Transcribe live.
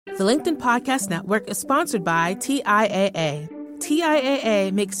The LinkedIn Podcast Network is sponsored by TIAA.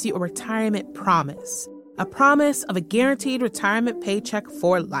 TIAA makes you a retirement promise, a promise of a guaranteed retirement paycheck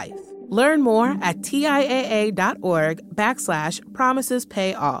for life. Learn more at TIAA.org/promises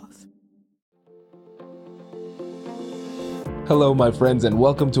pay off. Hello, my friends, and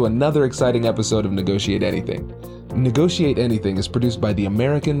welcome to another exciting episode of Negotiate Anything. Negotiate Anything is produced by the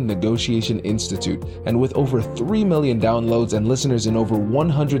American Negotiation Institute, and with over 3 million downloads and listeners in over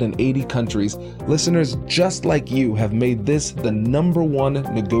 180 countries, listeners just like you have made this the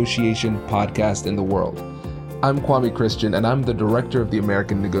 #1 negotiation podcast in the world. I'm Kwame Christian, and I'm the director of the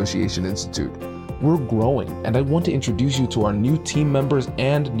American Negotiation Institute. We're growing, and I want to introduce you to our new team members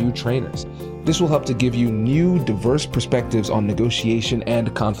and new trainers. This will help to give you new, diverse perspectives on negotiation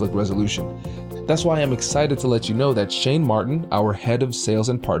and conflict resolution. That's why I'm excited to let you know that Shane Martin, our head of sales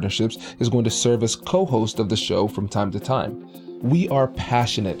and partnerships, is going to serve as co-host of the show from time to time. We are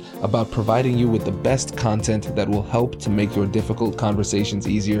passionate about providing you with the best content that will help to make your difficult conversations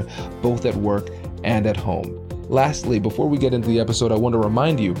easier, both at work and at home. Lastly, before we get into the episode, I want to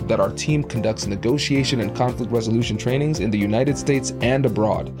remind you that our team conducts negotiation and conflict resolution trainings in the United States and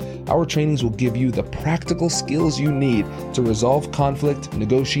abroad. Our trainings will give you the practical skills you need to resolve conflict,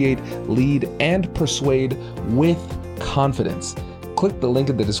 negotiate, lead, and persuade with confidence. Click the link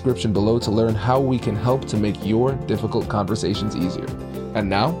in the description below to learn how we can help to make your difficult conversations easier. And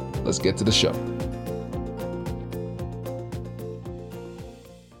now, let's get to the show.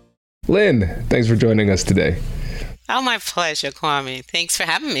 Lynn, thanks for joining us today. Oh, my pleasure, Kwame. Thanks for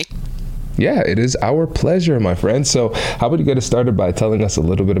having me. Yeah, it is our pleasure, my friend. So how about you get us started by telling us a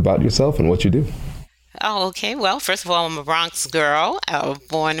little bit about yourself and what you do? Oh, okay. Well, first of all, I'm a Bronx girl. I was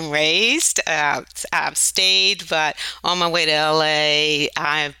born and raised. I've stayed, but on my way to LA,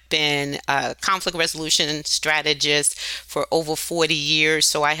 I've been a conflict resolution strategist for over 40 years.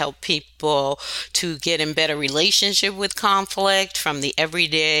 So I help people to get in better relationship with conflict, from the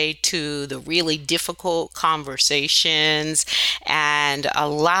everyday to the really difficult conversations. And a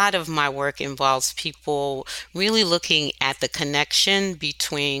lot of my work involves people really looking at the connection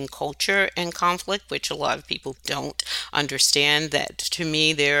between culture and conflict, which a lot of people don't understand. That to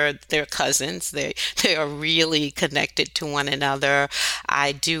me, they're cousins. They are really connected to one another.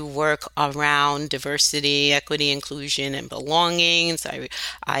 I do work around diversity, equity, inclusion, and belongings. I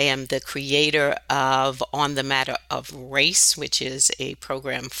am the creator of On the Matter of Race, which is a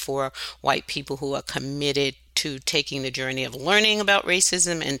program for white people who are committed to taking the journey of learning about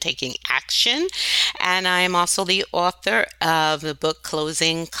racism and taking action. And I am also the author of the book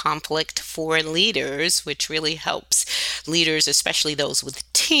Closing Conflict for Leaders, which really helps leaders, especially those with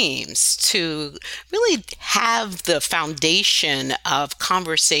teams, to really have the foundation of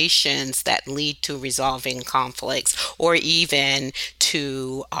conversations that lead to resolving conflicts, or even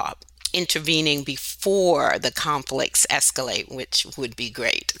to intervening before the conflicts escalate, which would be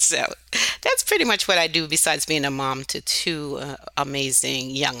great. So that's pretty much what I do, besides being a mom to two amazing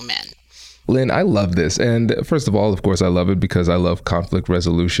young men. Lynn, I love this. And first of all, of course, I love it because I love conflict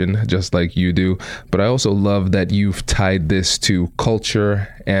resolution, just like you do. But I also love that you've tied this to culture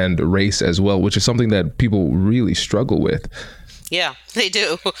and race as well, which is something that people really struggle with. Yeah, they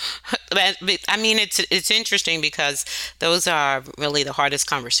do. I mean, it's interesting because those are really the hardest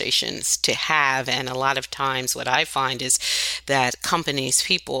conversations to have. And a lot of times what I find is that companies,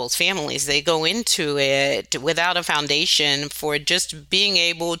 people's families, they go into it without a foundation for just being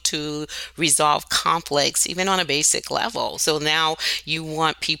able to resolve conflicts, even on a basic level. So now you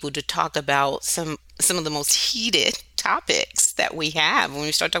want people to talk about some of the most heated topics that we have when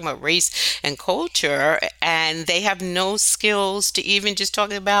we start talking about race and culture, and they have no skills to even just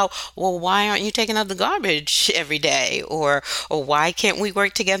talk about, well, why aren't you taking out the garbage every day, or why can't we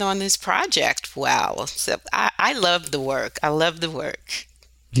work together on this project? Wow. So I love the work. I love the work.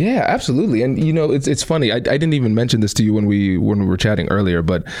 Yeah, absolutely. And you know, it's funny. I didn't even mention this to you when we were chatting earlier,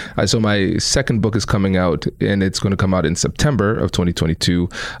 but so my second book is coming out, and it's going to come out in September of 2022.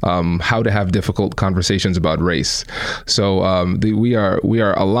 How to Have Difficult Conversations About Race. So we are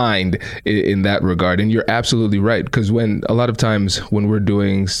aligned in that regard. And you're absolutely right, because when a lot of times when we're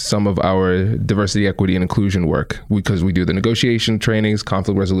doing some of our diversity, equity, and inclusion work, because we do the negotiation trainings,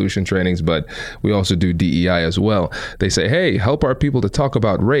 conflict resolution trainings, but we also do DEI as well. They say, hey, help our people to talk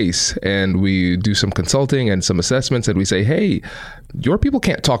about race, and we do some consulting and some assessments, and we say, hey, your people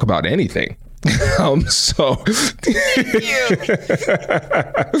can't talk about anything. So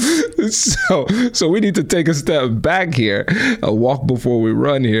we need to take a step back here, a walk before we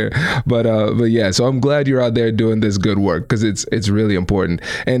run here. But yeah, so I'm glad you're out there doing this good work, because it's really important.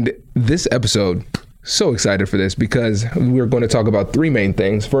 And this episode, So excited for this because we're going to talk about three main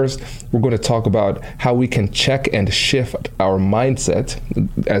things. First, we're going to talk about how we can check and shift our mindset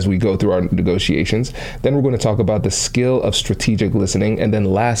as we go through our negotiations. Then we're going to talk about the skill of strategic listening. And then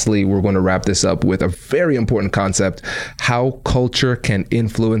lastly, we're going to wrap this up with a very important concept, how culture can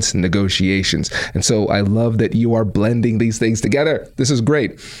influence negotiations. And so I love that you are blending these things together. This is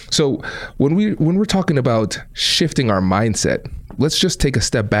great. So when we're talking about shifting our mindset, let's just take a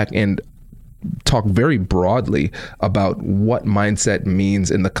step back and talk very broadly about what mindset means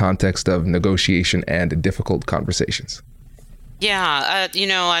in the context of negotiation and difficult conversations. Yeah,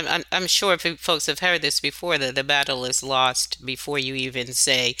 I'm sure folks have heard this before, that the battle is lost before you even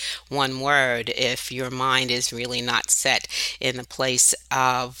say one word if your mind is really not set in the place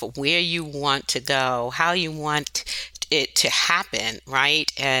of where you want to go, how you want it to happen,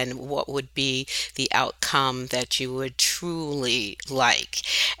 right? And what would be the outcome that you would truly like.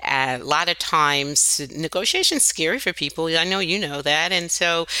 And a lot of times negotiation's scary for people. I know you know that. And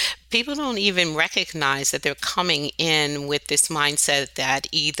so people don't even recognize that they're coming in with this mindset that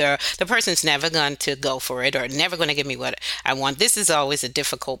either the person's never going to go for it or never going to give me what I want. This is always a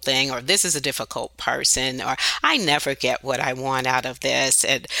difficult thing, or this is a difficult person, or I never get what I want out of this,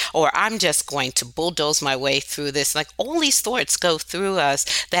 or I'm just going to bulldoze my way through this. Like all these thoughts go through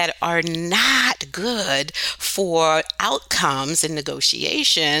us that are not good for outcomes in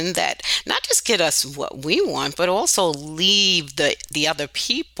negotiation, that not just get us what we want, but also leave the other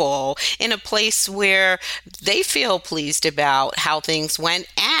people in a place where they feel pleased about how things went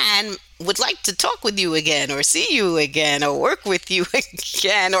and would like to talk with you again or see you again or work with you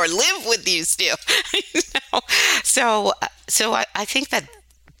again or live with you still. So I think that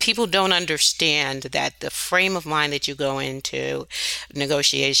people don't understand that the frame of mind that you go into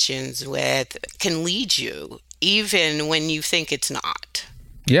negotiations with can lead you even when you think it's not.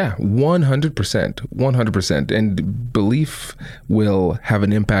 Yeah, 100%, 100%. And belief will have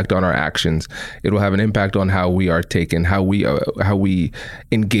an impact on our actions. It will have an impact on how we are taken, how we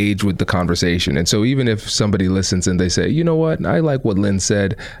engage with the conversation. And so even if somebody listens and they say, you know what, I like what Lynn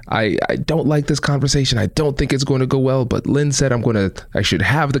said. I don't like this conversation. I don't think it's going to go well, but Lynn said I should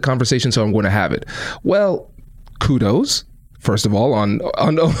have the conversation, so I'm going to have it. Well, kudos. First of all, on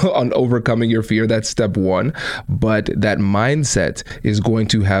overcoming your fear, that's step one. But that mindset is going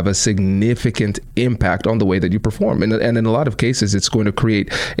to have a significant impact on the way that you perform. And in a lot of cases, it's going to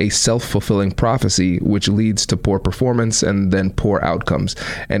create a self-fulfilling prophecy, which leads to poor performance and then poor outcomes.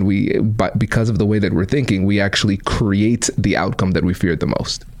 And because of the way that we're thinking, we actually create the outcome that we feared the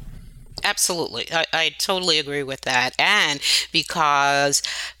most. Absolutely. I totally agree with that. And because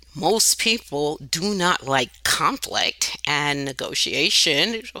most people do not like conflict, and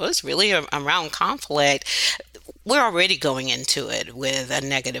negotiation was really around conflict. We're already going into it with a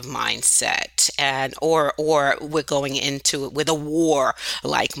negative mindset, or we're going into it with a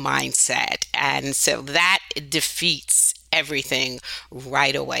war-like mindset. And so that defeats everything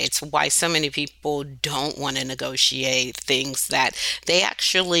right away. It's why so many people don't want to negotiate things that they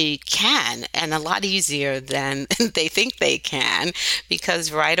actually can, and a lot easier than they think they can,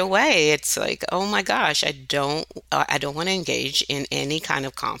 because right away it's like, oh my gosh, I don't want to engage in any kind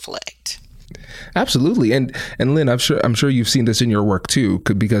of conflict. Absolutely. And Lynn, I'm sure you've seen this in your work too,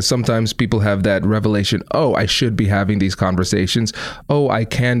 because sometimes people have that revelation, oh, I should be having these conversations. Oh, I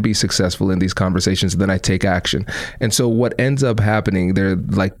can be successful in these conversations. And then I take action. And so what ends up happening, there are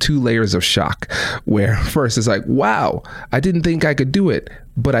like two layers of shock, where first it's like, wow, I didn't think I could do it,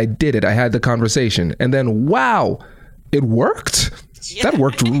 but I did it. I had the conversation. And then, wow, it worked. Yeah. That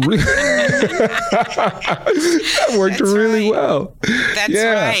worked really well. That's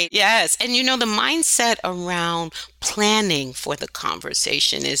right. Yes. And the mindset around planning for the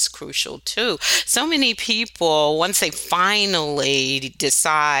conversation is crucial too. So many people, once they finally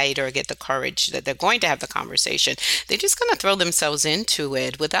decide or get the courage that they're going to have the conversation, they're just going to throw themselves into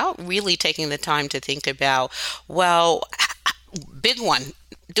it without really taking the time to think about, well, big one.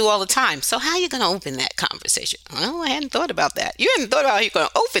 Do all the time. So how are you going to open that conversation? Well, I hadn't thought about that. You hadn't thought about how you're going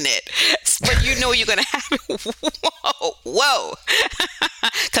to open it, but you're going to have it. Whoa.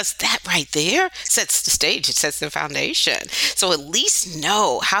 Because that right there sets the stage. It sets the foundation. So at least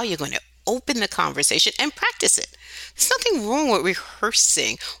know how you're going to open the conversation and practice it. There's nothing wrong with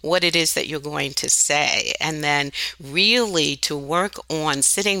rehearsing what it is that you're going to say, and then really to work on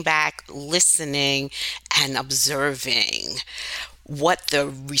sitting back, listening, and observing what the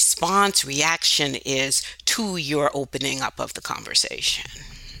reaction is to your opening up of the conversation.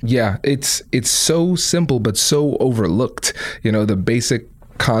 Yeah, it's so simple, but so overlooked. The basic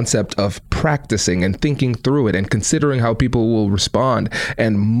concept of practicing and thinking through it and considering how people will respond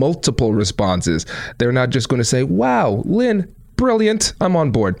and multiple responses. They're not just going to say, wow, Lynn, brilliant, I'm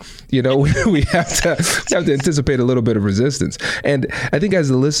on board. You know, we have to anticipate a little bit of resistance. And I think as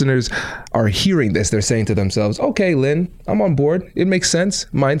the listeners are hearing this, they're saying to themselves, okay, Lynn, I'm on board. It makes sense.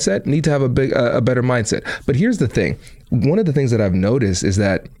 Mindset, need to have a better mindset. But here's the thing. One of the things that I've noticed is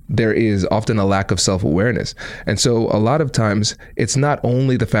that there is often a lack of self-awareness. And so a lot of times it's not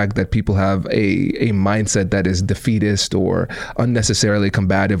only the fact that people have a mindset that is defeatist or unnecessarily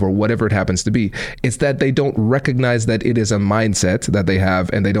combative or whatever it happens to be. It's that they don't recognize that it is a mindset that they have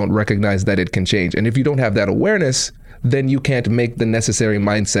and they don't recognize that it can change. And if you don't have that awareness, then you can't make the necessary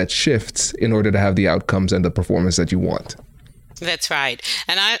mindset shifts in order to have the outcomes and the performance that you want. That's right.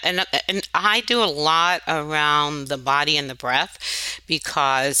 And I do a lot around the body and the breath,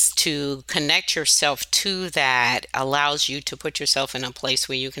 because to connect yourself to that allows you to put yourself in a place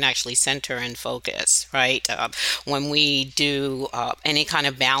where you can actually center and focus, right? When we do any kind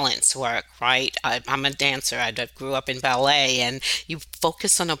of balance work, right? I'm a dancer. I grew up in ballet, and you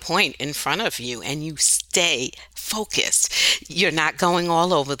focus on a point in front of you and you stay focused. You're not going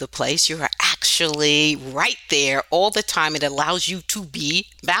all over the place. You're actually right there all the time. It allows you to be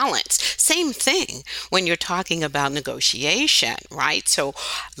balanced. Same thing when you're talking about negotiation, right? So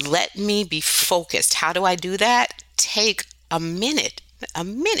let me be focused. How do I do that? Take a minute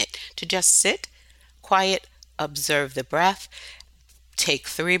to just sit, quiet, observe the breath, take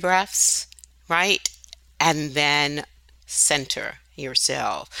 3 breaths, right? And then center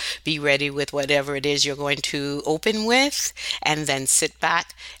yourself. Be ready with whatever it is you're going to open with, and then sit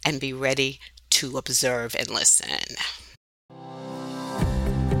back and be ready to observe and listen.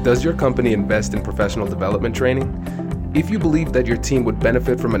 Does your company invest in professional development training? If you believe that your team would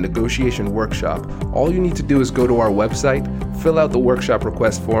benefit from a negotiation workshop, all you need to do is go to our website, fill out the workshop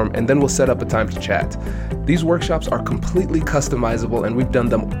request form, and then we'll set up a time to chat. These workshops are completely customizable, and we've done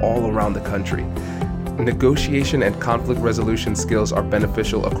them all around the country. Negotiation and conflict resolution skills are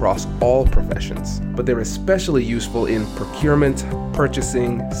beneficial across all professions, but they're especially useful in procurement,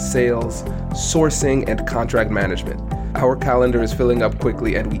 purchasing, sales, sourcing, and contract management. Our calendar is filling up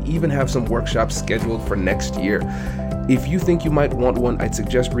quickly, and we even have some workshops scheduled for next year. If you think you might want one, I'd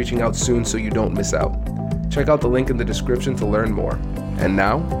suggest reaching out soon so you don't miss out. Check out the link in the description to learn more. And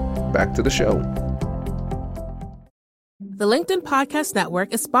now, back to the show. The LinkedIn Podcast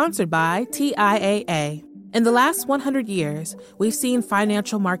Network is sponsored by TIAA. In the last 100 years, we've seen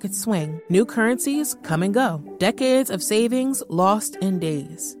financial markets swing, new currencies come and go, decades of savings lost in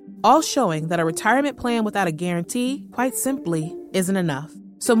days, all showing that a retirement plan without a guarantee, quite simply, isn't enough.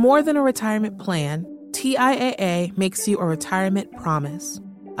 So more than a retirement plan, TIAA makes you a retirement promise.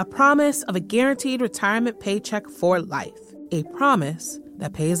 A promise of a guaranteed retirement paycheck for life. A promise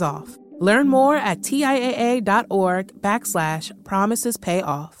that pays off. Learn more at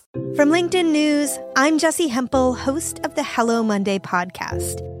TIAA.org/promisespayoff. From LinkedIn News, I'm Jessie Hempel, host of the Hello Monday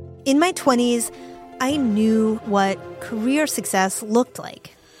podcast. In my 20s, I knew what career success looked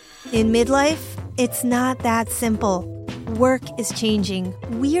like. In midlife, it's not that simple. Work is changing,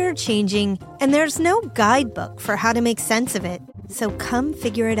 we're changing, and there's no guidebook for how to make sense of it. So come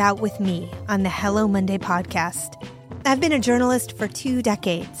figure it out with me on the Hello Monday podcast. I've been a journalist for 2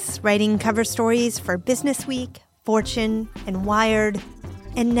 decades, writing cover stories for Business Week, Fortune, and Wired.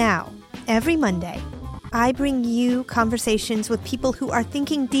 And now, every Monday, I bring you conversations with people who are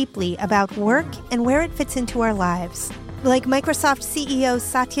thinking deeply about work and where it fits into our lives. Like Microsoft CEO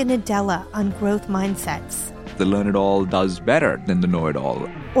Satya Nadella on growth mindsets. The learn-it-all does better than the know-it-all.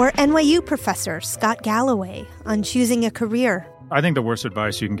 Or NYU professor Scott Galloway on choosing a career. I think the worst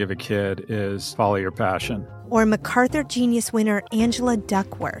advice you can give a kid is follow your passion. Or MacArthur Genius winner Angela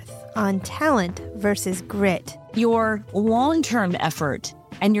Duckworth on talent versus grit. Your long-term effort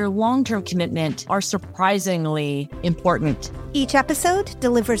and your long-term commitment are surprisingly important. Each episode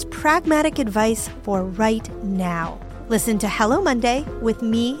delivers pragmatic advice for right now. Listen to Hello Monday with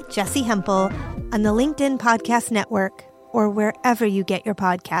me, Jessie Hempel, on the LinkedIn Podcast Network or wherever you get your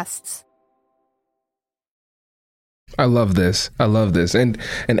podcasts. I love this. And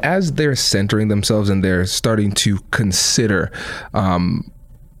as they're centering themselves and they're starting to consider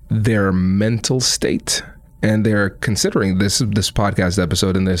their mental state, and they're considering this podcast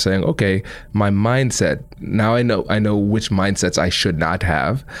episode, and they're saying, okay, my mindset, now I know which mindsets I should not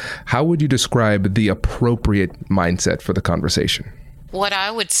have. How would you describe the appropriate mindset for the conversation? What I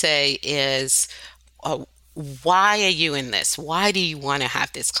would say is why are you in this? Why do you want to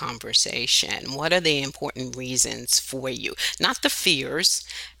have this conversation? What are the important reasons for you? Not the fears,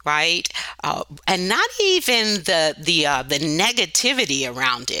 right? And not even the negativity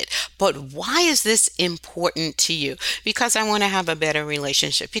around it, but why is this important to you? Because I want to have a better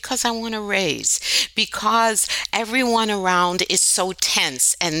relationship, because I want to raise, because everyone around is so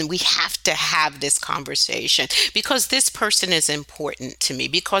tense and we have to have this conversation, because this person is important to me,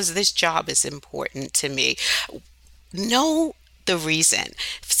 because this job is important to me. Know the reason.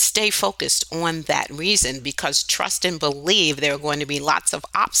 Stay focused on that reason, because trust and believe there are going to be lots of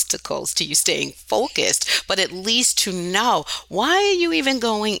obstacles to you staying focused, but at least to know, why are you even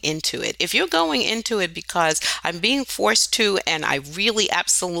going into it? If you're going into it because I'm being forced to, and I really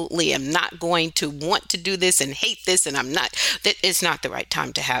absolutely am not going to want to do this and hate this, and that is not the right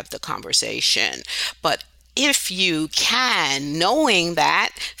time to have the conversation. But if you can, knowing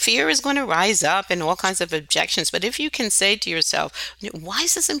that fear is going to rise up and all kinds of objections, but if you can say to yourself, why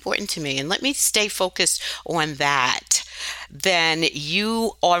is this important to me? And let me stay focused on that, then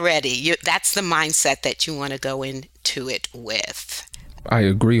that's the mindset that you want to go into it with. I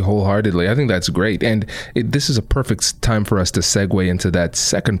agree wholeheartedly. I think that's great. And this is a perfect time for us to segue into that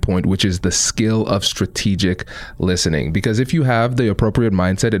second point, which is the skill of strategic listening. Because if you have the appropriate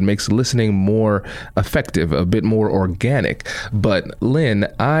mindset, it makes listening more effective, a bit more organic. But Lynn,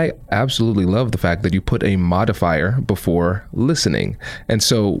 I absolutely love the fact that you put a modifier before listening. And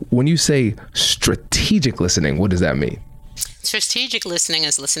so when you say strategic listening, what does that mean? Strategic listening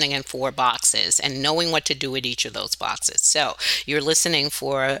is listening in 4 boxes and knowing what to do with each of those boxes. So you're listening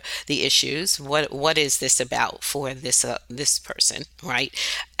for the issues. What is this about for this person, right?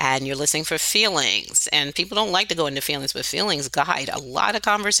 And you're listening for feelings. And people don't like to go into feelings, but feelings guide a lot of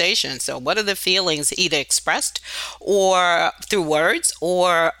conversations. So what are the feelings, either expressed or through words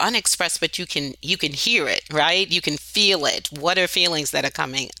or unexpressed, but you can hear it, right? You can feel it. What are feelings that are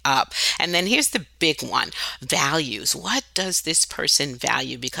coming up? And then here's the big one, values. What does this person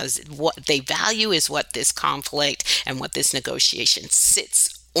value? Because what they value is what this conflict and what this negotiation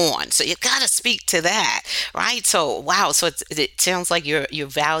sits on. So you got to speak to that, right? So, wow. So it sounds like you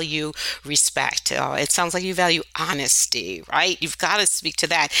value respect. It sounds like you value honesty, right? You've got to speak to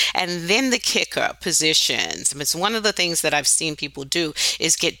that. And then the kicker, positions. It's one of the things that I've seen people do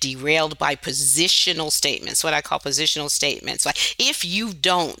is get derailed by positional statements, what I call positional statements. Like, if you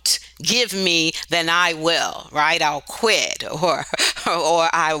don't give me, then I will, right? I'll quit, or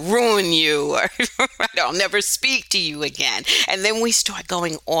I'll ruin you, or I'll never speak to you again. And then we start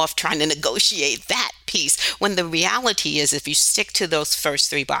going off trying to negotiate that piece, when the reality is, if you stick to those first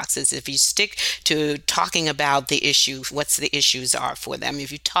 3 boxes, if you stick to talking about the issue, what's the issues are for them,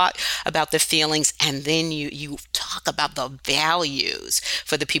 if you talk about the feelings, and then you talk about the values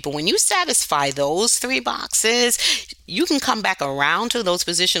for the people, when you satisfy those 3 boxes, you can come back around to those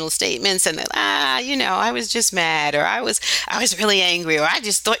positional statements and I was just mad, or I was really angry, or I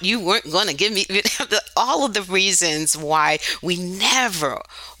just thought you weren't going to give me all of the reasons why we never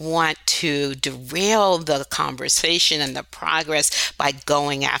want to derail the conversation and the progress by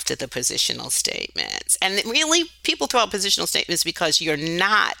going after the positional statements. And really, people throw out positional statements because you're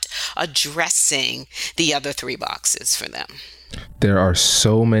not addressing the other 3 boxes for them. There are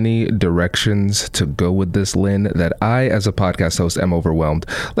so many directions to go with this, Lynn, that I, as a podcast host, am overwhelmed.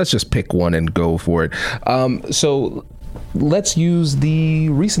 Let's just pick one and go for it. So let's use the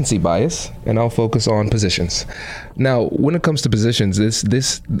recency bias, and I'll focus on positions. Now, when it comes to positions,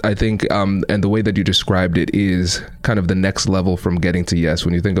 this I think, and the way that you described it is kind of the next level from Getting to Yes.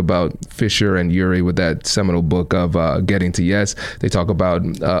 When you think about Fisher and Ury with that seminal book of Getting to Yes, they talk about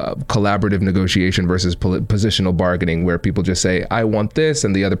collaborative negotiation versus positional bargaining, where people just say, I want this,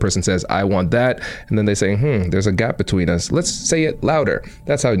 and the other person says, I want that. And then they say, there's a gap between us. Let's say it louder.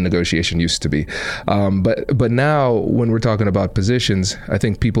 That's how negotiation used to be. But now, when we're talking about positions, I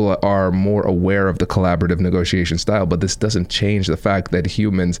think people are more aware of the collaborative negotiation style, but this doesn't change the fact that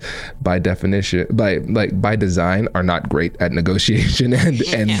humans, by definition, by design, are not great at negotiation and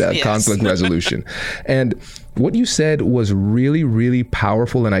yes. Conflict resolution. And what you said was really, really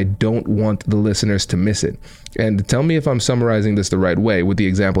powerful, and I don't want the listeners to miss it. And tell me if I'm summarizing this the right way with the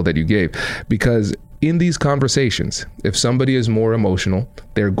example that you gave, because in these conversations, if somebody is more emotional,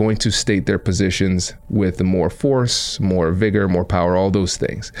 they're going to state their positions with more force, more vigor, more power, all those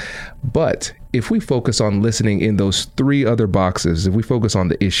things. But if we focus on listening in those 3 other boxes, if we focus on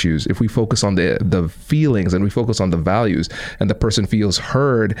the issues, if we focus on the feelings, and we focus on the values, and the person feels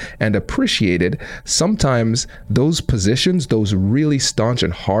heard and appreciated, sometimes those positions, those really staunch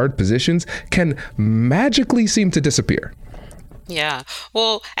and hard positions, can magically seem to disappear. Yeah.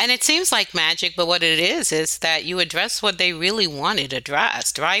 Well, and it seems like magic, but what it is that you address what they really wanted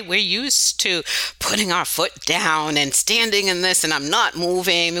addressed, right? We're used to putting our foot down and standing in this and I'm not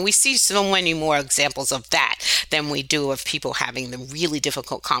moving. And we see so many more examples of that than we do of people having the really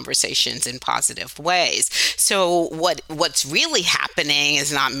difficult conversations in positive ways. So what's really happening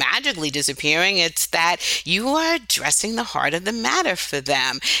is not magically disappearing. It's that you are addressing the heart of the matter for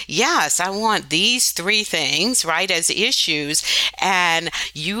them. Yes, I want these three things, right, as issues. And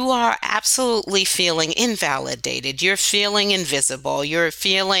you are absolutely feeling invalidated. You're feeling invisible. You're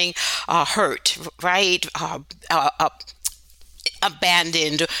feeling hurt, right?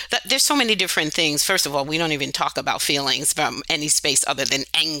 Abandoned. There's so many different things. First of all, we don't even talk about feelings from any space other than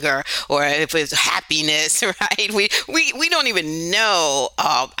anger or if it's happiness, right? We don't even know.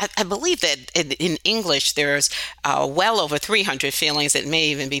 I believe that in English there's well over 300 feelings. It may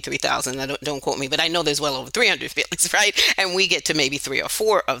even be 3,000. Don't quote me, but I know there's well over 300 feelings, right? And we get to maybe 3 or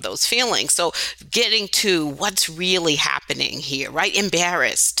 4 of those feelings. So getting to what's really happening here, right?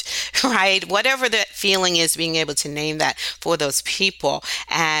 Embarrassed, right? Whatever that feeling is, being able to name that for those people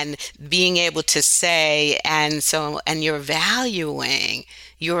and being able to say, and you're valuing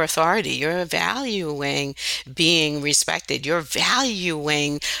your authority, you're valuing being respected, you're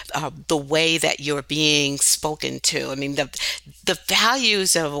valuing the way that you're being spoken to. I mean, the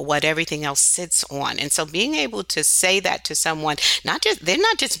values of what everything else sits on. And so being able to say that to someone, they're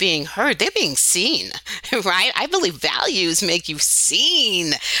not just being heard, they're being seen, right? I believe values make you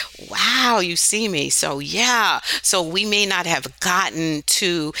seen. Wow, you see me. So yeah, so we may not have gotten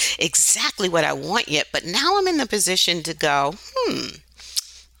to exactly what I want yet, but now I'm in the position to go,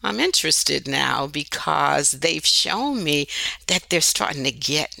 I'm interested now because they've shown me that they're starting to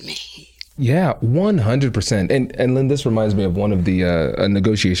get me. Yeah, 100%. And Lynn, this reminds me of one of the a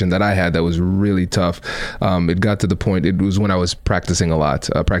negotiation that I had that was really tough. It got to the point, it was when I was practicing law.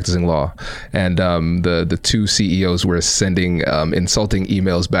 And the two CEOs were sending insulting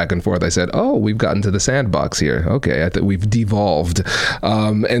emails back and forth. I said, oh, we've gotten to the sandbox here. Okay, I thought we've devolved.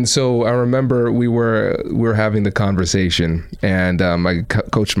 And so I remember we were having the conversation and I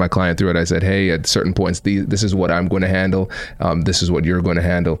coached my client through it. I said, hey, at certain points, this is what I'm going to handle. This is what you're going to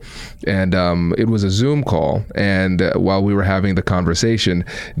handle. And it was a Zoom call. And while we were having the conversation,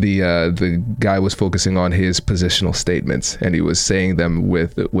 the guy was focusing on his positional statements and he was saying them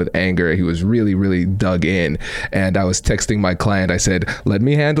with anger. He was really, really dug in. And I was texting my client. I said, let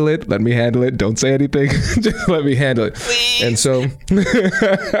me handle it. Let me handle it. Don't say anything. Just let me handle it. Please. And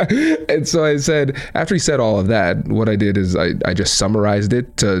so I said, after he said all of that, what I did is I just summarized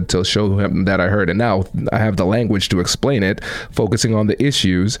it to show him that I heard. And now I have the language to explain it, focusing on the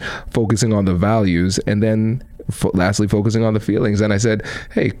issues, focusing on the values, and then lastly focusing on the feelings. And I said,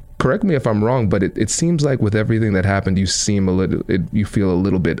 hey, correct me if I'm wrong, but it seems like with everything that happened, you feel a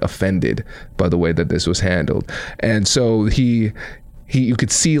little bit offended by the way that this was handled. And so you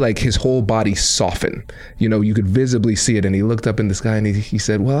could see like his whole body soften, you could visibly see it. And he looked up in the sky and he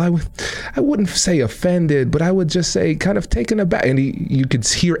said, well, I wouldn't say offended, but I would just say kind of taken aback. And you could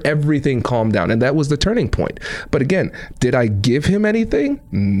hear everything calm down. And that was the turning point. But again, did I give him anything?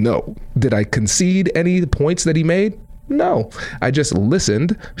 No. Did I concede any points that he made? No, I just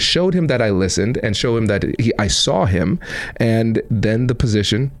listened, showed him that I listened, and showed him that I saw him. And then the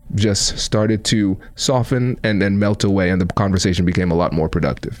position just started to soften and then melt away, and the conversation became a lot more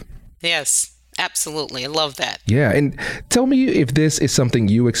productive. Yes, absolutely. I love that. Yeah. And tell me if this is something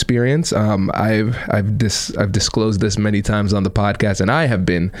you experience. I've disclosed this many times on the podcast, and I have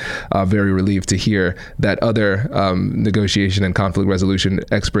been very relieved to hear that other negotiation and conflict resolution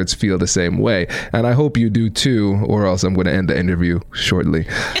experts feel the same way. And I hope you do too, or else I'm going to end the interview shortly.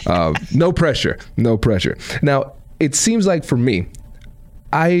 No pressure. No pressure. Now, it seems like for me,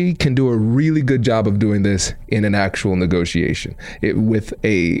 I can do a really good job of doing this in an actual negotiation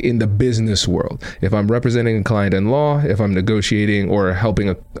in the business world. If I'm representing a client in law, if I'm negotiating or helping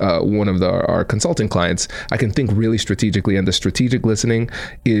one of our consulting clients, I can think really strategically, and the strategic listening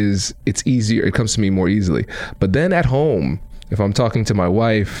it's easier. It comes to me more easily. But then at home, if I'm talking to my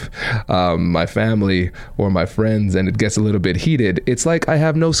wife, my family, or my friends, and it gets a little bit heated, it's like I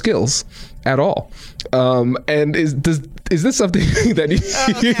have no skills at all. And is this something that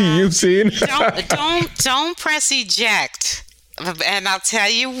you've seen? Don't press eject, and I'll tell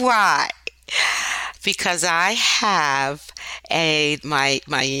you why. Because I have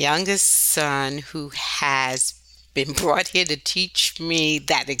my youngest son who has been brought here to teach me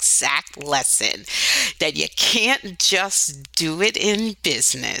that exact lesson, that you can't just do it in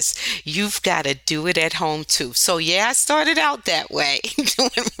business. You've got to do it at home too. So yeah, I started out that way,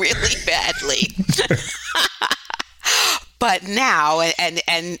 doing really badly. But now,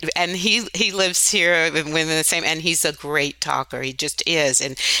 and he lives here within the same, and he's a great talker. He just is.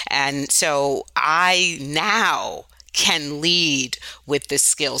 And so I now can lead with the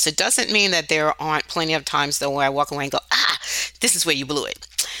skills. It doesn't mean that there aren't plenty of times though where I walk away and go, this is where you blew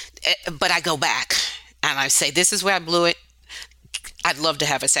it. But I go back and I say, this is where I blew it. I'd love to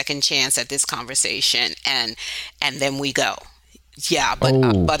have a second chance at this conversation. And then we go. Yeah,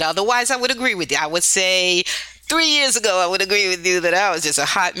 but otherwise I would agree with you. I would say 3 years ago, I would agree with you that I was just a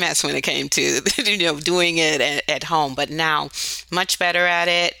hot mess when it came to, doing it at home. But now, much better at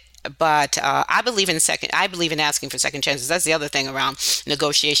it. But I believe in asking for second chances. That's the other thing around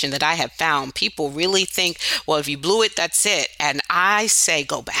negotiation that I have found. People really think, well, if you blew it, that's it. And I say,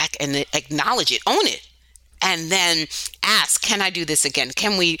 go back and acknowledge it, own it. And then ask, can I do this again?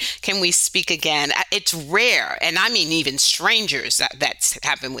 Can we speak again? It's rare. And I mean, even strangers that's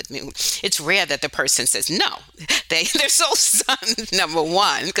happened with me. It's rare that the person says no. They're so stunned, number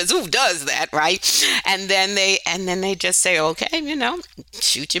one, because who does that, right? And then they just say, okay,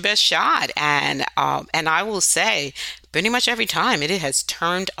 shoot your best shot. And I will say pretty much every time it has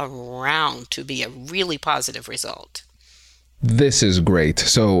turned around to be a really positive result. This is great.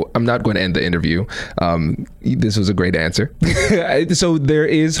 So I'm not going to end the interview. This was a great answer. So there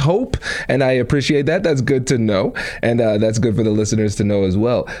is hope, and I appreciate that. That's good to know, and that's good for the listeners to know as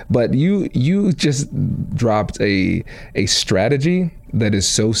well. But you just dropped a strategy that is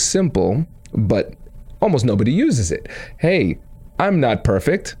so simple, but almost nobody uses it. Hey, I'm not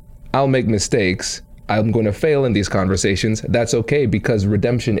perfect. I'll make mistakes. I'm going to fail in these conversations. That's okay, because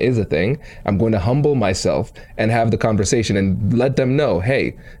redemption is a thing. I'm going to humble myself and have the conversation and let them know,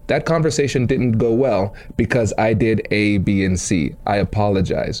 hey, that conversation didn't go well because I did A, B, and C. I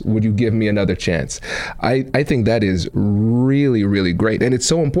apologize. Would you give me another chance? I think that is really, really great. And it's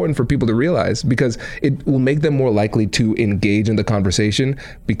so important for people to realize, because it will make them more likely to engage in the conversation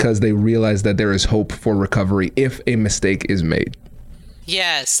because they realize that there is hope for recovery if a mistake is made.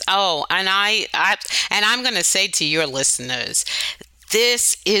 Yes. Oh, and I'm going to say to your listeners,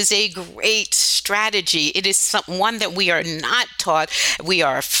 this is a great strategy. It is one that we are not taught, we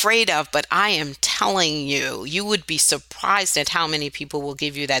are afraid of, but I am telling you, you would be surprised at how many people will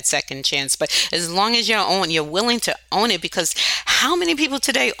give you that second chance. But as long as you're willing to own it, because how many people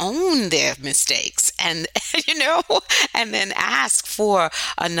today own their mistakes and, and then ask for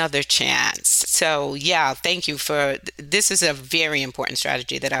another chance. So yeah, thank you this is a very important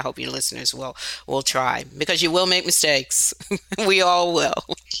strategy that I hope your listeners will try, because you will make mistakes. We all will.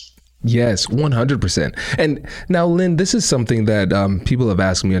 Yes, 100%. And now, Lynn, this is something that people have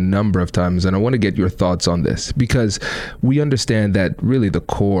asked me a number of times, and I want to get your thoughts on this, because we understand that really the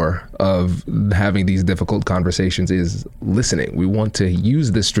core of having these difficult conversations is listening. We want to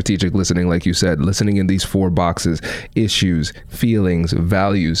use this strategic listening, like you said, listening in these 4 boxes: issues, feelings,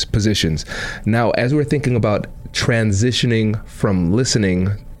 values, positions. Now, as we're thinking about transitioning from listening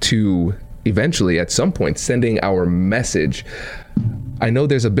to eventually, at some point, sending our message, I know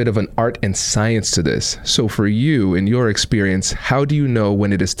there's a bit of an art and science to this. So for you, in your experience, how do you know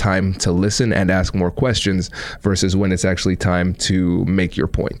when it is time to listen and ask more questions versus when it's actually time to make your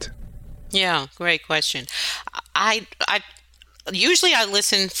point? Yeah, great question. I usually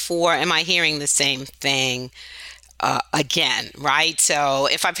listen for, am I hearing the same thing again, right? So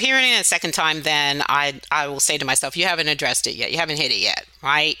if I'm hearing it a second time, then I will say to myself, you haven't addressed it yet. You haven't hit it yet,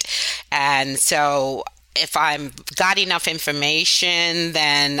 right? And so if I've got enough information,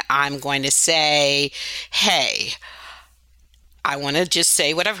 then I'm going to say, hey, I want to just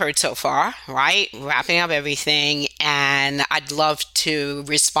say what I've heard so far, right? Wrapping up everything. And I'd love to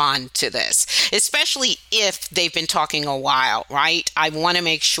respond to this, especially if they've been talking a while, right? I want to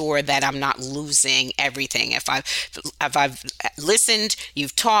make sure that I'm not losing everything. If I've listened,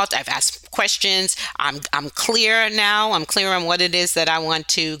 you've talked, I've asked questions, I'm clear now. I'm clear on what it is that I want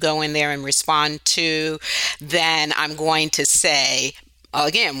to go in there and respond to. Then I'm going to say,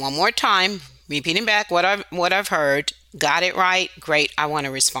 again, one more time, repeating back what I've heard. Got it right? Great. I want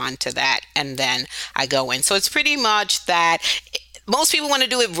to respond to that. And then I go in. So it's pretty much that most people want to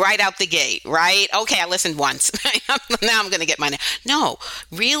do it right out the gate, right? Okay, I listened once. Now I'm going to get my name. No,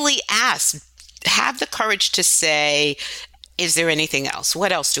 really ask. Have the courage to say, is there anything else?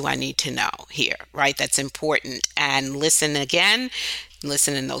 What else do I need to know here, right? That's important. And listen again.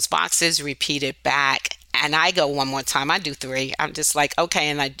 Listen in those boxes. Repeat it back. And I go one more time. I do 3. I'm just like, okay,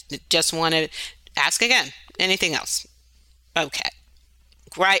 and I just want to ask again. Anything else? Okay.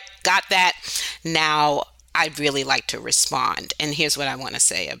 Right. Got that. Now I'd really like to respond. And here's what I want to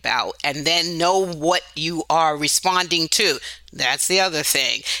say about, and then know what you are responding to. That's the other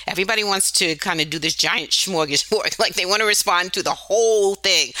thing. Everybody wants to kind of do this giant smorgasbord, like they want to respond to the whole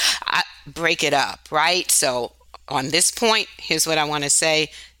thing. Break it up, right? So on this point, here's what I want to say.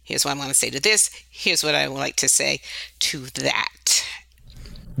 Here's what I want to say to this. Here's what I would like to say to that.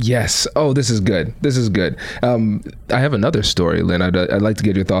 Yes. Oh, this is good. This is good. I have another story, Lynn. I'd like to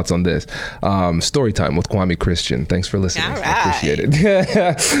get your thoughts on this. Story time with Kwame Christian. Thanks for listening. All right. I appreciate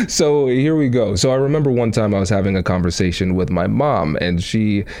it. So here we go. So I remember one time I was having a conversation with my mom, and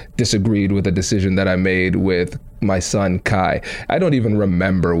she disagreed with a decision that I made with my son, Kai. I don't even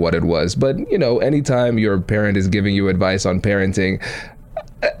remember what it was, but anytime your parent is giving you advice on parenting,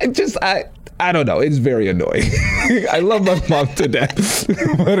 I don't know. It's very annoying. I love my mom to death,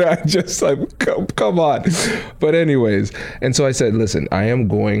 but I just come on. But anyways, and so I said, listen, I am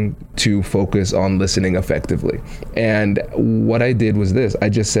going to focus on listening effectively. And what I did was this. I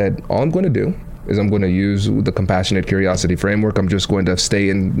just said, all I'm going to do is I'm going to use the compassionate curiosity framework. I'm just going to stay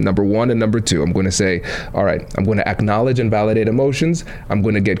in number 1 and number 2. I'm going to say, all right, I'm going to acknowledge and validate emotions. I'm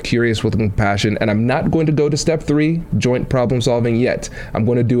going to get curious with compassion, and I'm not going to go to step 3, joint problem solving yet. I'm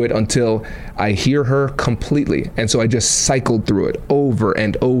going to do it until I hear her completely. And so I just cycled through it over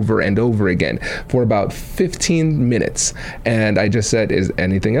and over and over again for about 15 minutes. And I just said, is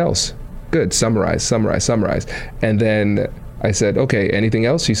anything else? Good. Summarize. And then I said, okay, anything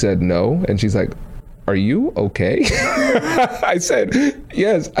else? She said, no. And she's like, are you okay? I said,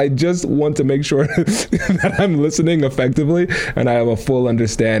 yes, I just want to make sure that I'm listening effectively and I have a full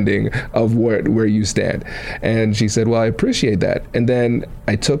understanding of where you stand. And she said, well, I appreciate that. And then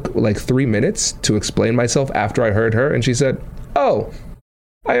I took like 3 minutes to explain myself after I heard her. And she said, oh,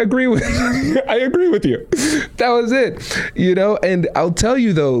 I agree with you. That was it, and I'll tell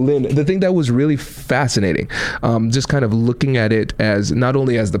you though, Lynn, the thing that was really fascinating, just kind of looking at it as not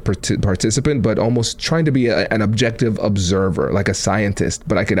only as the participant, but almost trying to be an objective observer, like a scientist,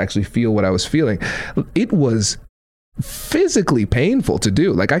 but I could actually feel what I was feeling. It was physically painful to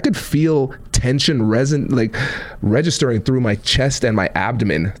do. Like I could feel tension registering through my chest and my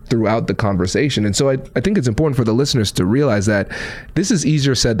abdomen throughout the conversation. And so I think it's important for the listeners to realize that this is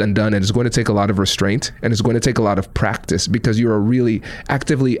easier said than done, and it's going to take a lot of restraint, and it's going to take a lot of practice, because you are really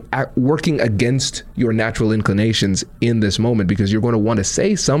actively working against your natural inclinations in this moment, because you're going to want to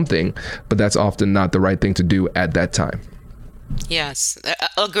say something, but that's often not the right thing to do at that time. Yes,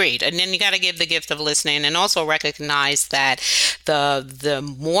 agreed. And then you got to give the gift of listening, and also recognize that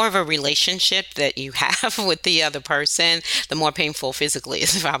the more of a relationship that you have with the other person, the more painful physically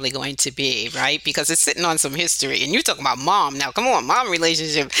it's probably going to be, right? Because it's sitting on some history. And you're talking about mom. Now, come on, mom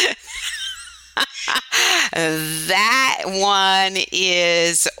relationship. That one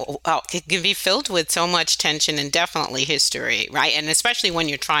it can be filled with so much tension and definitely history, right? And especially when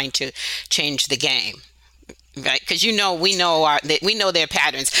you're trying to change the game. Right, because we know their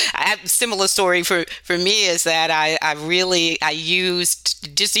patterns. I have a similar story for me is that I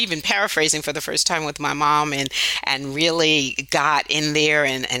used, just even paraphrasing for the first time with my mom, and really got in there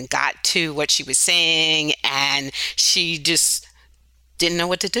and got to what she was saying, and she just didn't know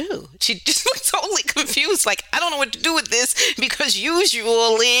what to do. She just was totally confused. Like, I don't know what to do with this, because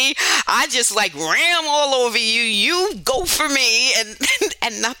usually I just ram all over you. You go for me,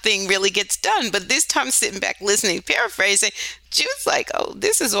 and nothing really gets done. But this time, sitting back, listening, paraphrasing, she was like, oh,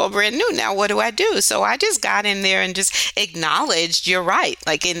 this is all brand new. Now, what do I do? So I just got in there and just acknowledged, you're right.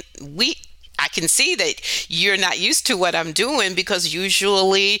 I can see that you're not used to what I'm doing, because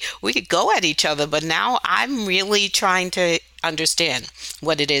usually we could go at each other. But now I'm really trying to understand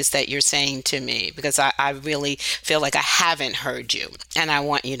what it is that you're saying to me, because I really feel like I haven't heard you. And I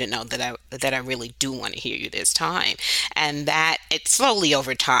want you to know that I really do want to hear you this time. And that it's slowly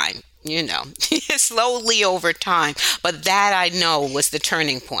over time. Slowly over time. But that I know was the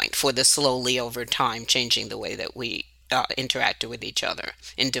turning point for the slowly over time, changing the way that we interacted with each other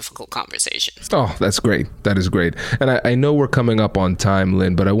in difficult conversations. Oh, that's great. That is great. And I know we're coming up on time,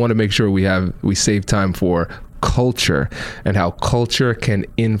 Lynn, but I want to make sure we save time for culture and how culture can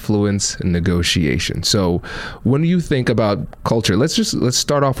influence negotiation. So when you think about culture, let's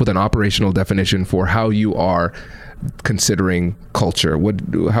start off with an operational definition for how you are considering culture.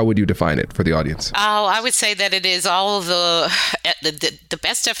 How would you define it for the audience? Oh, I would say that it is all of the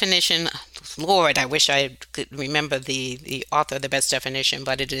best definition. Lord, I wish I could remember the author of the best definition,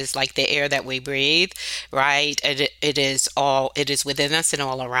 but it is like the air that we breathe, right? It is within us and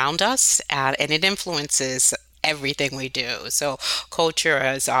all around us, and it influences everything we do. So culture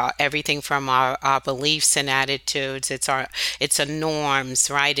is everything from our beliefs and attitudes. It's a norms,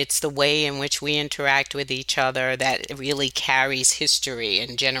 right? It's the way in which we interact with each other that really carries history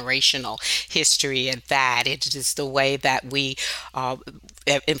and generational history at that. It is the way that we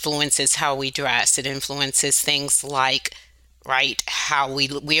it influences how we dress. It influences things like, right,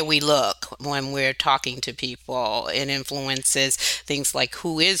 where we look when we're talking to people. It influences things like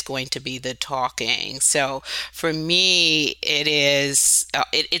who is going to be the talking. So for me, it is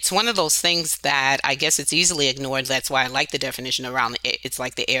it's one of those things that I guess it's easily ignored. That's why I like the definition around it's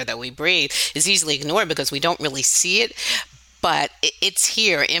like the air that we breathe. It's easily ignored because we don't really see it, but it's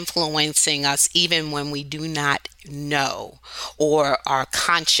here influencing us even when we do not know or are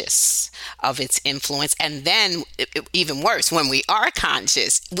conscious of its influence. And then even worse, when we are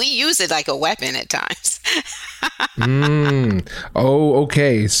conscious, we use it like a weapon at times. Oh,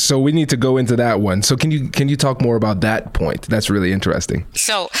 okay. So we need to go into that one. So can you talk more about that point? That's really interesting.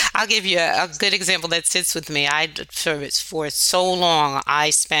 So I'll give you a good example that sits with me. For so long, I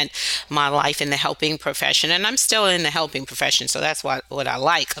spent my life in the helping profession, and I'm still in the helping profession. So that's what I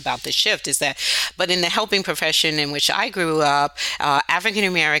like about the shift is that, but in the helping profession in which I grew up, African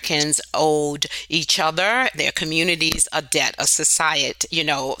Americans owed each other, their communities, a debt, a society,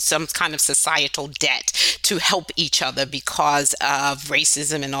 some kind of societal debt to help each other because of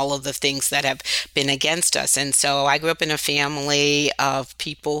racism and all of the things that have been against us. And so I grew up in a family of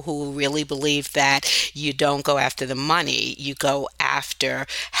people who really believe that you don't go after the money, you go after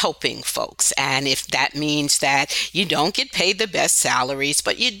helping folks. And if that means that you don't get paid the best salaries,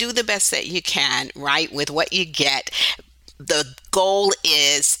 but you do the best that you can, right, with what you get, the goal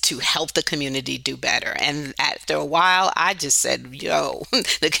is to help the community do better. And after a while, I just said,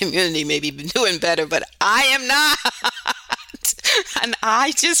 the community may be doing better, but I am not. And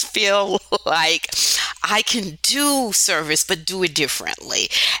I just feel like I can do service, but do it differently.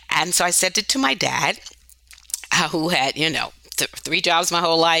 And so I said it to my dad, who had, 3 jobs my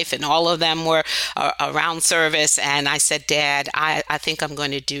whole life, and all of them were around service. And I said, Dad, I think I'm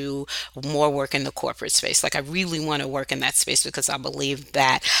going to do more work in the corporate space. Like I really want to work in that space because I believe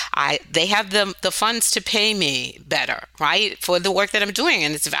that they have the funds to pay me better, right, for the work that I'm doing,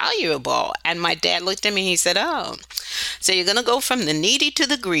 and it's valuable. And my dad looked at me, he said, oh, so you're going to go from the needy to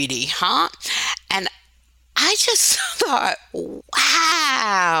the greedy, huh? And I just thought,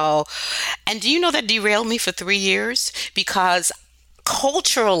 wow. And do you know that derailed me for 3 years? Because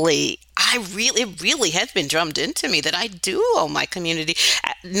culturally, it really has been drummed into me that I do owe my community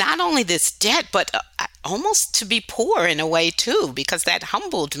not only this debt, but almost to be poor in a way too, because that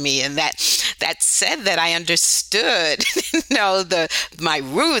humbled me, and that said that I understood, my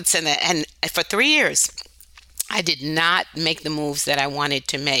roots, and for 3 years. I did not make the moves that I wanted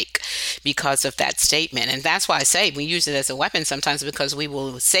to make because of that statement. And that's why I say we use it as a weapon sometimes, because we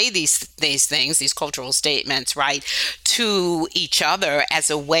will say these things, these cultural statements, right, to each other as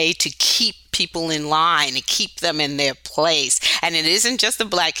a way to keep people in line and keep them in their place. And it isn't just the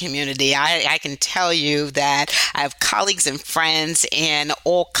Black community. I can tell you that I have colleagues and friends in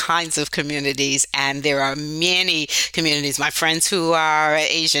all kinds of communities, and there are many communities. My friends who are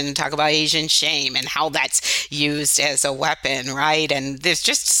Asian talk about Asian shame and how that's used as a weapon, right? And there's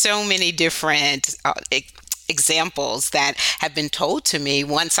just so many different examples that have been told to me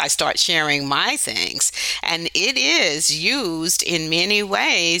once I start sharing my things. And it is used in many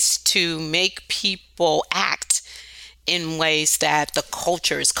ways to make people act in ways that the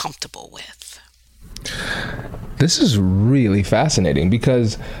culture is comfortable with. This is really fascinating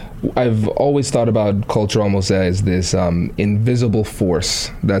because I've always thought about culture almost as this invisible force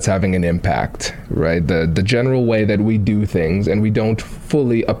that's having an impact, right? The general way that we do things, and we don't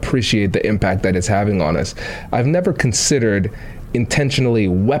fully appreciate the impact that it's having on us. I've never considered intentionally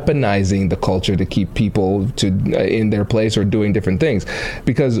weaponizing the culture to keep people in their place or doing different things.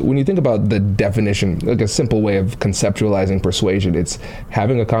 Because when you think about the definition, like a simple way of conceptualizing persuasion, it's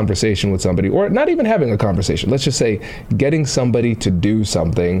having a conversation with somebody, or not even having a conversation. Let's just say getting somebody to do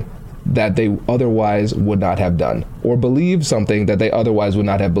something that they otherwise would not have done, or believe something that they otherwise would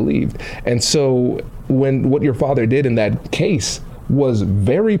not have believed. And so what your father did in that case was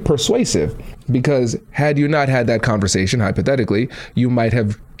very persuasive, because had you not had that conversation, hypothetically, you might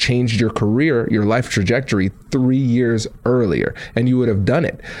have changed your career, your life trajectory 3 years earlier, and you would have done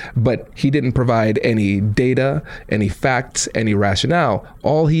it. But he didn't provide any data, any facts, any rationale.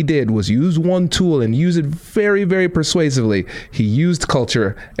 All he did was use one tool and use it very, very persuasively. He used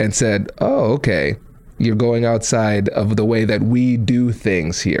culture and said, oh, okay, You're going outside of the way that we do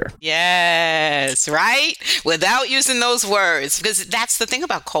things here. Yes, right? Without using those words, because that's the thing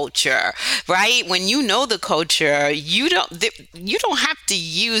about culture, right? When you know the culture, you don't have to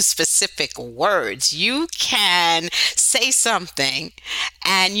use specific words. You can say something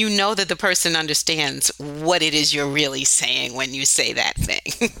and you know that the person understands what it is you're really saying when you say that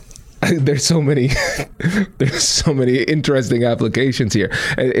thing. There's so many interesting applications here.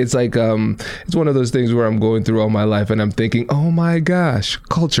 It's like it's one of those things where I'm going through all my life and I'm thinking, oh my gosh,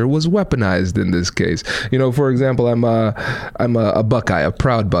 culture was weaponized in this case. For example, I'm a Buckeye, a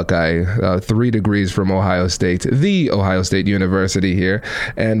proud Buckeye, 3 degrees from Ohio State, the Ohio State University here,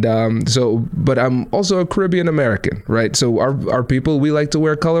 and but I'm also a Caribbean American, right? So our people, we like to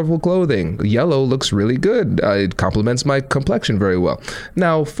wear colorful clothing. Yellow looks really good. It complements my complexion very well.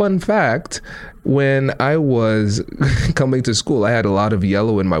 Now, fun fact, when I was coming to school, I had a lot of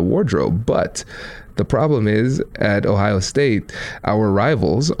yellow in my wardrobe, but the problem is at Ohio State, our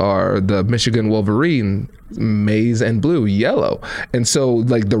rivals are the Michigan Wolverine, maize and blue, yellow. And so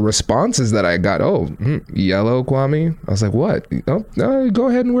like the responses that I got, yellow, Kwame? I was like, what? Oh, no, go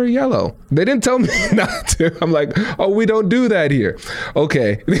ahead and wear yellow. They didn't tell me not to. I'm like, oh, we don't do that here.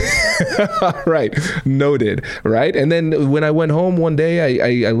 Okay. All right. Noted. Right. And then when I went home one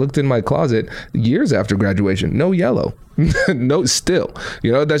day, I looked in my closet years after graduation, no yellow. No, still,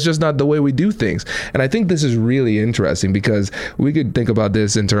 that's just not the way we do things. And I think this is really interesting because we could think about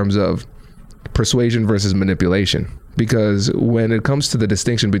this in terms of persuasion versus manipulation. Because when it comes to the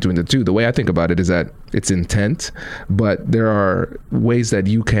distinction between the two, the way I think about it is that it's intent, but there are ways that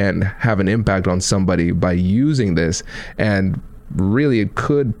you can have an impact on somebody by using this, and really it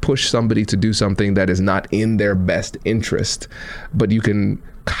could push somebody to do something that is not in their best interest, but you can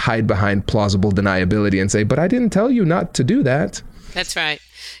hide behind plausible deniability and say, but I didn't tell you not to do that. That's right.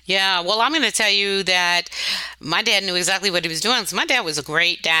 Yeah. Well, I'm going to tell you that my dad knew exactly what he was doing. So my dad was a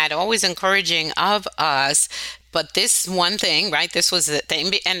great dad, always encouraging of us. But this one thing, right, this was the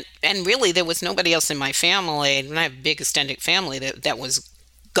thing. And really, there was nobody else in my family, and I have a big extended family that was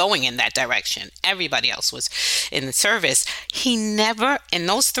going in that direction. Everybody else was in the service. He never, in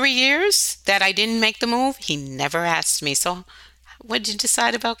those 3 years that I didn't make the move, he never asked me, so what did you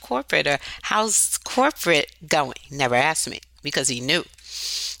decide about corporate, or how's corporate going? He never asked me, because he knew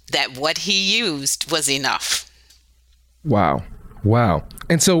that what he used was enough. Wow.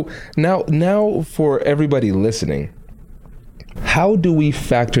 And so now for everybody listening, how do we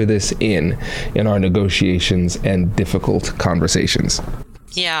factor this in our negotiations and difficult conversations?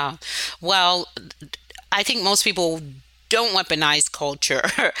 Yeah. Well, I think most people don't weaponize culture,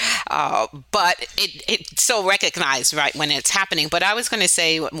 but it's so recognized, right, when it's happening. But I was going to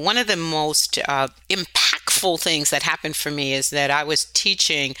say one of the most impactful things that happened for me is that I was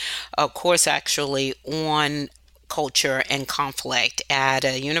teaching a course actually on culture and conflict at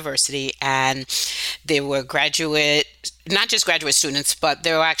a university, and there were not just graduate students, but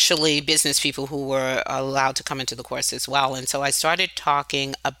there were actually business people who were allowed to come into the course as well. And so I started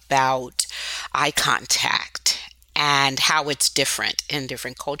talking about eye contact and how it's different in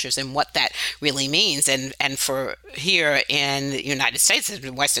different cultures and what that really means. And for here in the United States,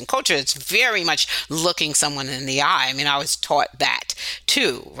 in Western culture, it's very much looking someone in the eye. I mean, I was taught that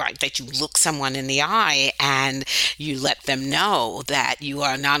too, right? That you look someone in the eye and you let them know that you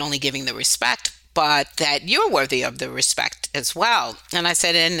are not only giving the respect, but that you're worthy of the respect as well. And I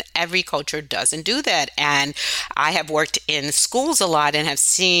said, and every culture doesn't do that. And I have worked in schools a lot and have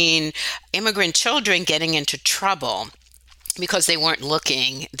seen immigrant children getting into trouble because they weren't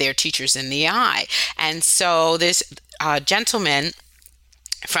looking their teachers in the eye. And so this gentleman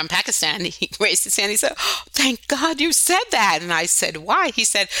from Pakistan, he raised his hand. He said, oh, thank God you said that. And I said, why? He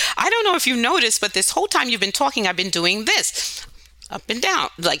said, I don't know if you noticed, but this whole time you've been talking, I've been doing this. Up and down,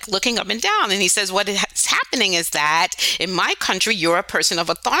 like looking up and down. And he says, what is happening is that in my country, you're a person of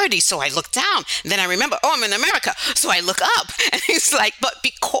authority. So I look down. And then I remember, I'm in America. So I look up. And he's like, but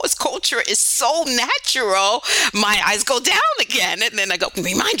because culture is so natural, my eyes go down again. And then I go,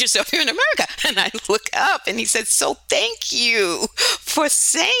 remind yourself you're in America. And I look up. And he said, so thank you for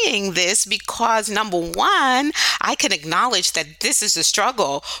saying this, because number one, I can acknowledge that this is a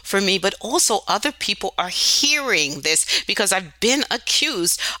struggle for me, but also other people are hearing this because I've been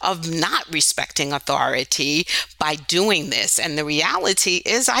accused of not respecting authority by doing this. And the reality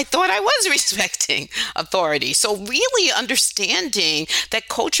is I thought I was respecting authority. So really understanding that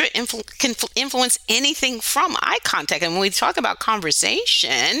culture can influence anything from eye contact. And when we talk about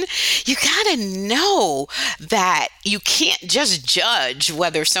conversation, you got to know that you can't just judge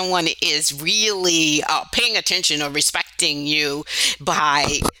whether someone is really paying attention or respecting you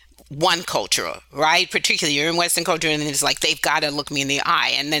by one culture, right? Particularly you're in Western culture and it's like, they've got to look me in the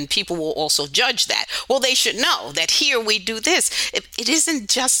eye. And then people will also judge that. Well, they should know that here we do this. It isn't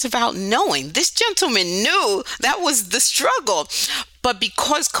just about knowing. This gentleman knew that was the struggle. But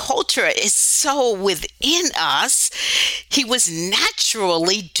because culture is so within us, he was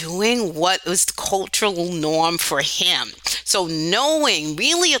naturally doing what was the cultural norm for him. So knowing,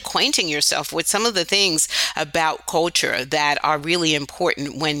 really acquainting yourself with some of the things about culture that are really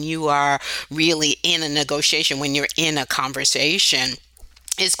important when you are really in a negotiation, when you're in a conversation,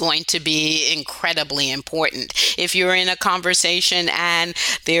 is going to be incredibly important. If you're in a conversation and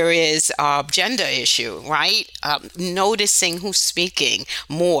there is a gender issue, right? Noticing who's speaking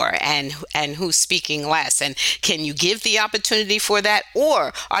more and who's speaking less. And can you give the opportunity for that?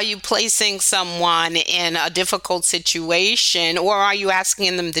 Or are you placing someone in a difficult situation? Or are you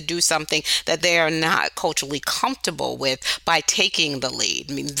asking them to do something that they are not culturally comfortable with by taking the lead?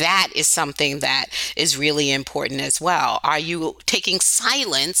 I mean, that is something that is really important as well. Are you taking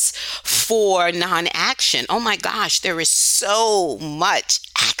silence for non-action? Oh my gosh, there is so much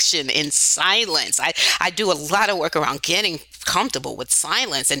action in silence. I do a lot of work around getting comfortable with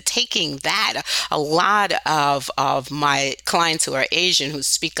silence and taking that. A lot of my clients who are Asian who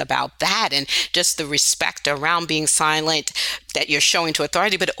speak about that and just the respect around being silent that you're showing to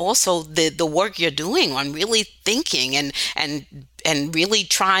authority, but also the work you're doing on really thinking and really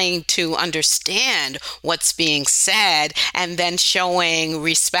trying to understand what's being said and then showing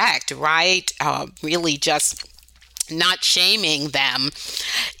respect, right? Really just not shaming them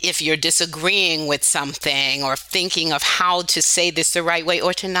if you're disagreeing with something or thinking of how to say this the right way,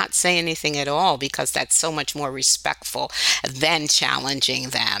 or to not say anything at all, because that's so much more respectful than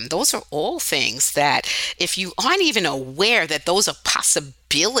challenging them. Those are all things that if you aren't even aware that those are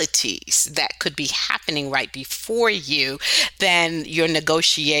possibilities that could be happening right before you, then your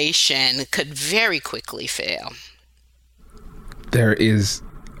negotiation could very quickly fail.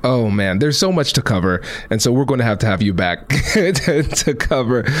 Oh man, there's so much to cover, and so we're going to have you back to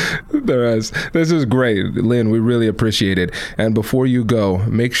cover the rest. This is great, Lynn. We really appreciate it. And before you go,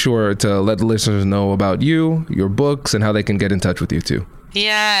 make sure to let the listeners know about you, your books, and how they can get in touch with you too.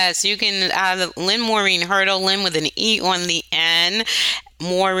 Yes, you can, Lynn Maureen Hurtle, Lynn with an E on the N,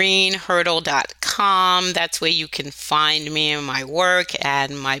 MaureenHurtle.com. That's where you can find me and my work.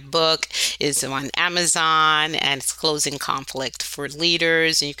 And my book is on Amazon, and it's Closing Conflict for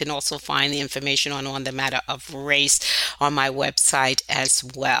Leaders. And you can also find the information on the matter of race on my website as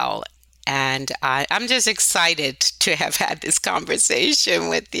well. And I'm just excited to have had this conversation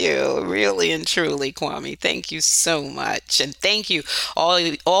with you, really and truly, Kwame. Thank you so much. And thank you,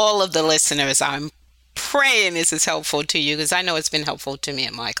 all of the listeners. I'm praying this is helpful to you, because I know it's been helpful to me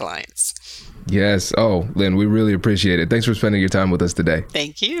and my clients. Yes. Oh, Lynn, we really appreciate it. Thanks for spending your time with us today.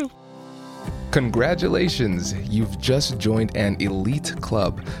 Thank you. Congratulations! You've just joined an elite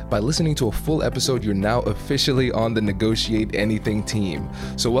club. By listening to a full episode, you're now officially on the Negotiate Anything team.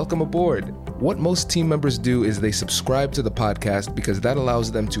 So welcome aboard. What most team members do is they subscribe to the podcast because that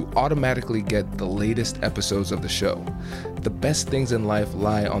allows them to automatically get the latest episodes of the show. The best things in life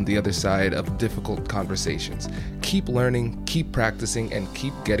lie on the other side of difficult conversations. Keep learning, keep practicing, and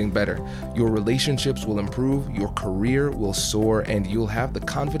keep getting better. Your relationships will improve, your career will soar, and you'll have the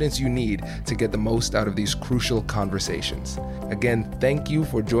confidence you need to get the most out of these crucial conversations. Again, thank you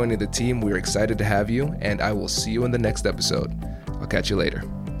for joining the team. We're excited to have you, and I will see you in the next episode. I'll catch you later.